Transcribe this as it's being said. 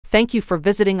Thank you for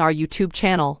visiting our YouTube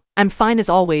channel. I'm fine as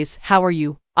always, how are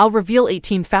you? I'll reveal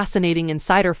 18 fascinating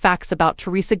insider facts about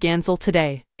Teresa Ganzel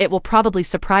today. It will probably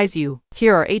surprise you.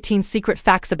 Here are 18 secret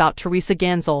facts about Teresa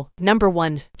Ganzel. Number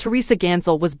 1. Teresa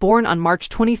Ganzel was born on March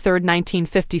 23,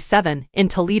 1957, in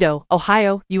Toledo,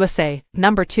 Ohio, USA.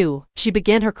 Number 2. She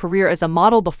began her career as a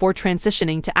model before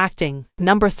transitioning to acting.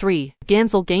 Number 3.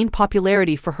 Ganzel gained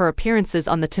popularity for her appearances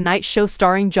on The Tonight Show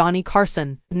starring Johnny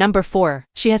Carson. Number 4.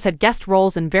 She has had guest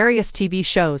roles in various TV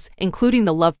shows, including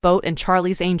The Love Boat and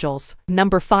Charlie's Angels.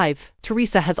 Number 5.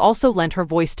 Teresa has also lent her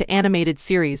voice to animated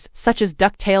series, such as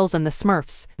DuckTales and The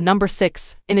Smurfs. Number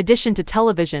 6. In addition to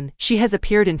television, she has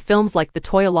appeared in films like The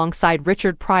Toy alongside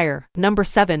Richard Pryor. Number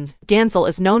 7. Ganzel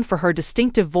is known for her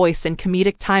distinctive voice and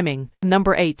comedic timing.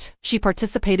 Number 8. She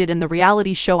participated in the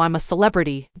reality show I'm a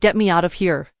Celebrity, Get Me Out of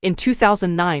Here, in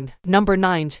 2009. Number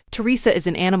 9. Teresa is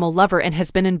an animal lover and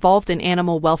has been involved in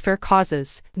animal welfare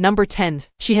causes. Number 10.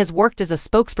 She has worked as a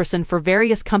spokesperson for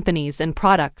various companies and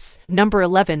products. Number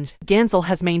 11. Ganzel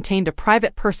has maintained a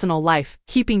private personal life,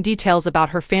 keeping details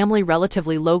about her family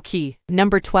relatively low-key.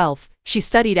 Number 12. She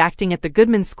studied acting at the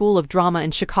Goodman School of Drama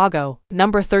in Chicago.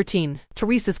 Number 13.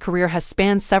 Teresa's career has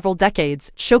spanned several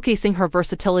decades, showcasing her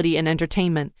versatility in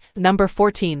entertainment. Number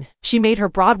 14. She made her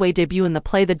Broadway debut in the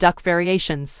play The Duck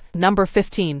Variations. Number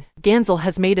 15. Ganzel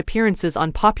has made appearances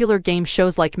on popular game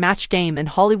shows like Match Game and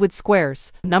Hollywood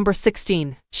Squares. Number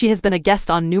 16. She has been a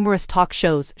guest on numerous talk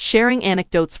shows, sharing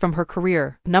anecdotes from her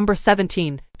career. Number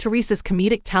 17. Teresa's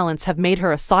comedic talents have made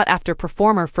her a sought-after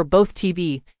performer for both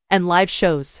TV and live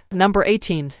shows. Number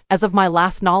 18. As of my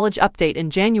last knowledge update in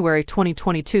January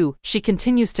 2022, she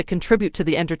continues to contribute to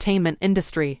the entertainment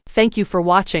industry. Thank you for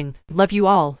watching. Love you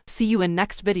all. See you in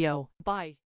next video. Bye.